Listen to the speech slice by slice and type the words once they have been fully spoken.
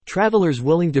travelers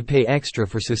willing to pay extra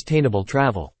for sustainable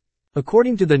travel.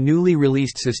 According to the newly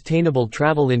released Sustainable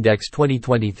Travel Index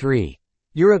 2023,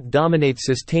 Europe dominates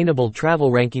sustainable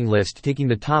travel ranking list, taking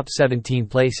the top 17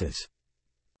 places.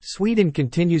 Sweden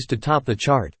continues to top the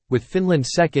chart, with Finland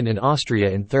second and Austria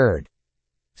in third.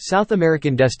 South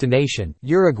American destination,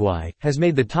 Uruguay, has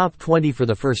made the top 20 for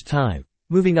the first time,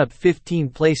 moving up 15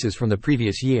 places from the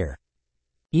previous year.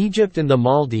 Egypt and the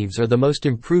Maldives are the most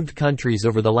improved countries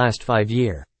over the last 5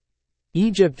 years.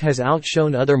 Egypt has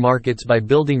outshone other markets by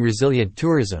building resilient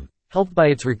tourism, helped by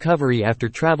its recovery after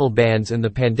travel bans and the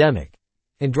pandemic,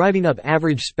 and driving up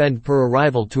average spend per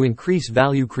arrival to increase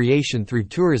value creation through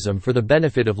tourism for the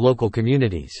benefit of local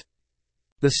communities.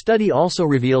 The study also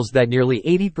reveals that nearly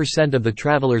 80% of the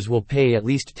travelers will pay at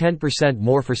least 10%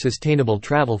 more for sustainable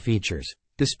travel features,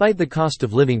 despite the cost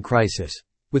of living crisis,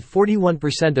 with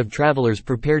 41% of travelers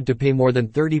prepared to pay more than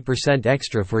 30%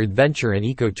 extra for adventure and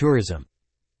ecotourism.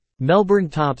 Melbourne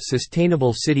tops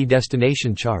sustainable city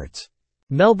destination charts.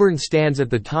 Melbourne stands at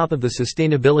the top of the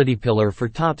sustainability pillar for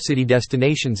Top City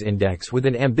Destinations Index with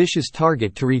an ambitious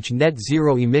target to reach net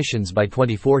zero emissions by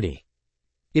 2040.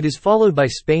 It is followed by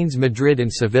Spain's Madrid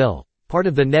and Seville, part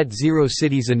of the Net Zero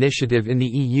Cities initiative in the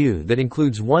EU that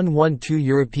includes 112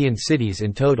 European cities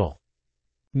in total.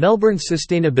 Melbourne's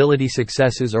sustainability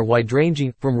successes are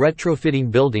wide-ranging, from retrofitting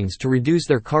buildings to reduce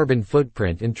their carbon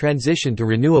footprint and transition to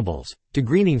renewables, to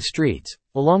greening streets,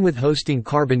 along with hosting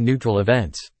carbon-neutral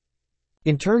events.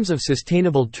 In terms of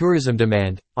sustainable tourism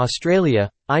demand,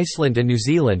 Australia, Iceland and New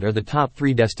Zealand are the top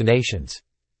 3 destinations.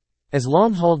 As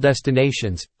long-haul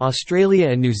destinations, Australia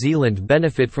and New Zealand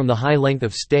benefit from the high length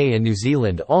of stay, and New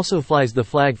Zealand also flies the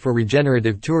flag for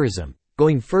regenerative tourism,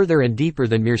 going further and deeper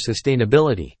than mere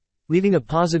sustainability, leaving a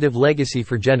positive legacy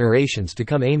for generations to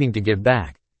come, aiming to give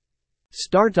back.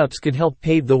 Startups could help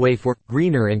pave the way for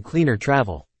greener and cleaner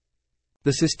travel.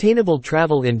 The Sustainable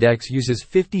Travel Index uses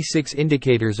 56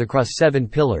 indicators across 7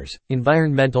 pillars: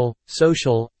 environmental,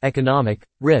 social, economic,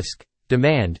 risk,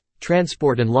 demand,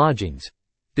 transport and lodgings,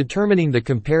 determining the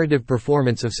comparative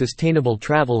performance of sustainable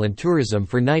travel and tourism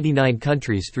for 99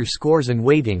 countries through scores and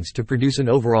weightings to produce an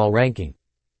overall ranking.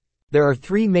 There are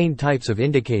 3 main types of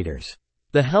indicators: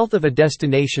 the health of a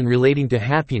destination relating to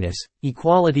happiness,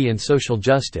 equality and social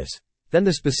justice, then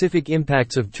the specific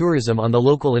impacts of tourism on the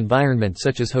local environment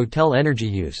such as hotel energy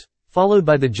use, followed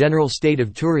by the general state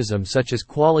of tourism such as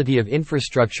quality of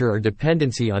infrastructure or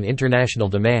dependency on international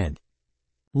demand.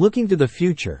 Looking to the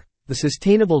future, the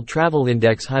Sustainable Travel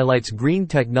Index highlights green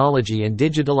technology and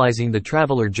digitalizing the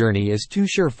traveler journey as 2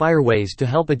 surefire ways to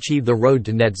help achieve the road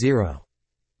to net zero.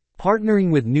 Partnering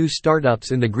with new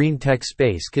startups in the green tech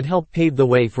space could help pave the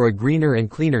way for a greener and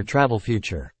cleaner travel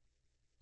future.